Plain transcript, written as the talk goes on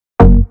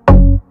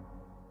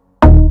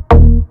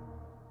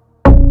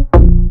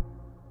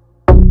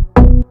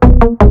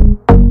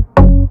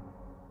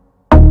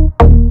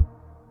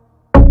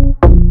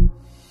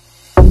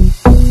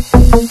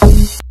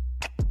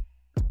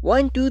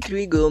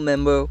123 Go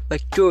member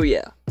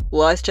Victoria,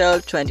 Lifestyle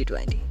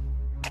 2020.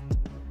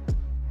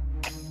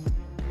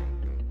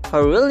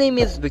 Her real name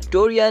is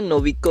Victoria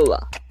Novikova.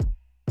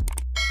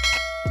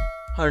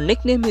 Her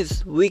nickname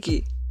is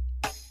Vicky.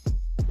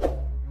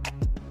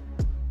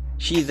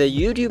 She is a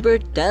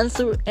YouTuber,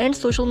 dancer and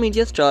social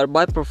media star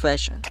by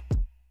profession.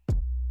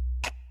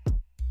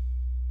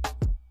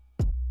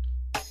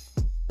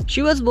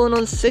 She was born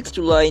on 6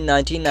 July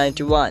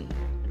 1991.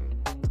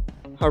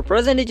 Her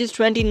present age is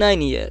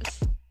 29 years.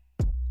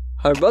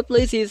 Her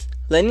birthplace is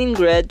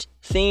Leningrad,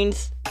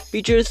 St.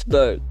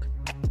 Petersburg.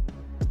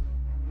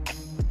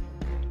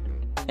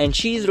 And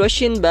she is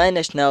Russian by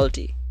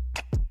nationality.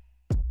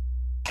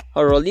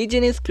 Her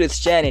religion is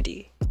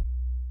Christianity.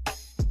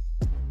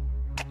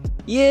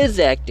 Years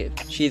active.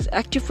 She is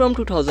active from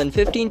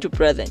 2015 to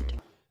present.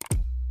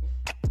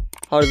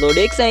 Her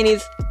zodiac sign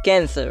is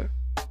Cancer.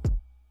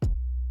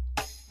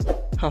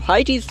 Her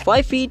height is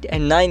 5 feet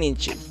and 9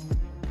 inches.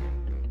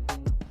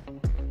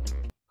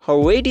 Her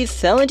weight is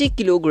 70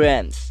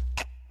 kilograms.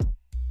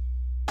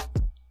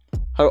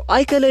 Her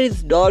eye color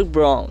is dark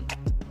brown.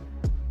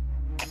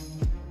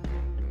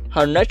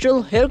 Her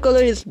natural hair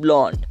color is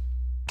blonde.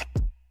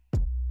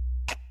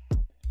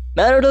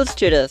 Marital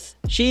status: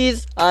 she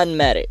is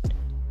unmarried.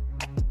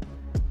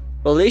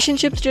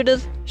 Relationship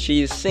status: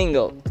 she is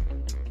single.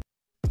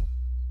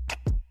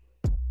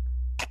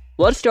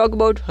 Let's talk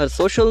about her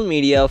social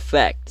media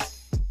facts.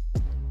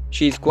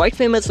 She is quite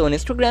famous on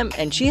Instagram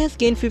and she has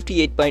gained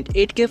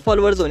 58.8k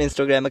followers on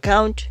Instagram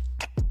account.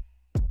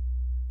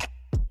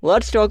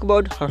 Let's talk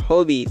about her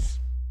hobbies.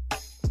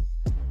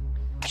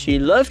 She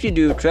loves to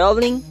do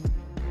traveling,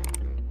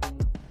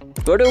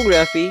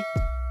 photography,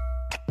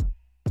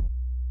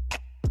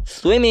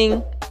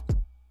 swimming,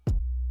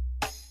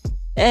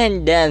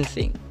 and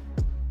dancing.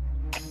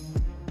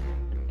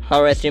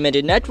 Her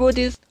estimated net worth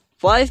is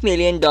 $5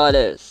 million.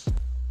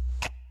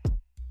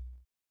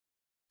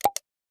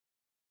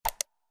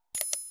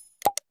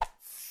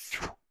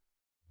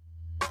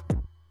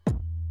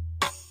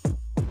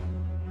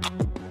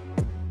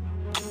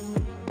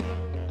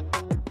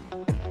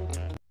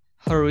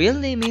 Her real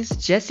name is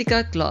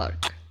Jessica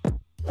Clark.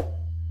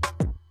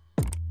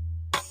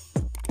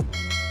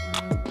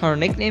 Her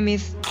nickname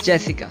is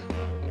Jessica.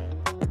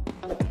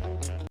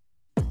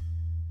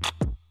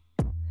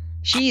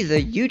 She is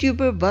a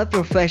YouTuber by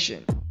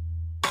profession.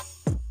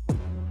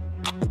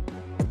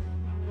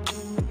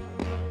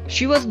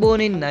 She was born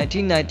in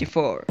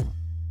 1994.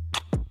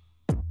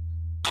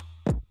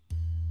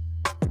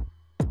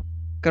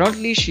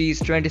 Currently, she is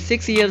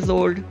 26 years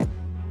old.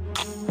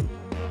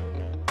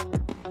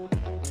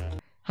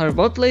 Her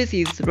birthplace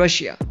is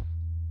Russia.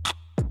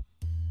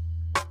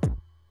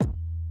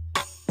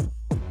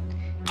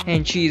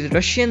 And she is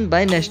Russian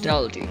by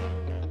nationality.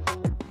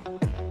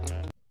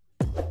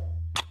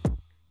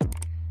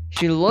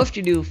 She loves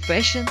to do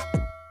fashion.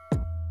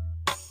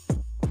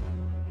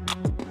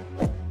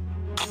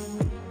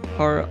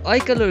 Her eye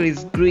color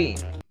is green.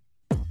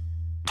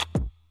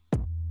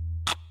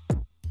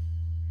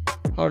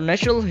 Her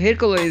natural hair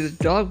color is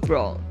dark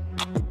brown.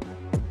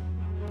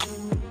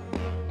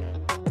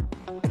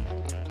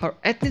 Her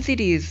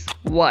ethnicity is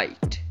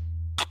white.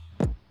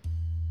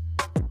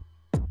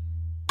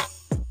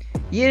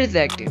 Years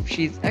active.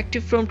 She is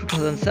active from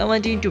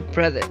 2017 to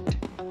present.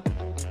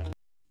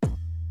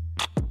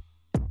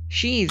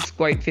 She is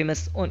quite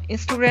famous on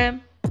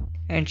Instagram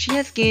and she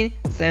has gained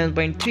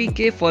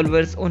 7.3k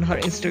followers on her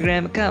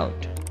Instagram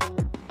account.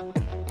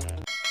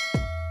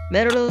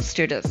 Marital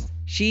status: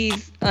 she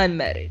is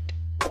unmarried.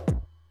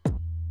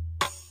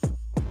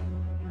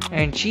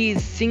 And she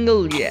is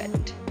single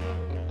yet.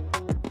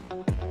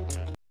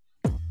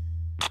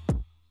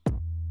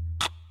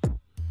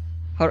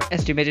 Her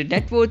estimated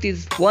net worth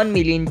is $1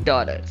 million.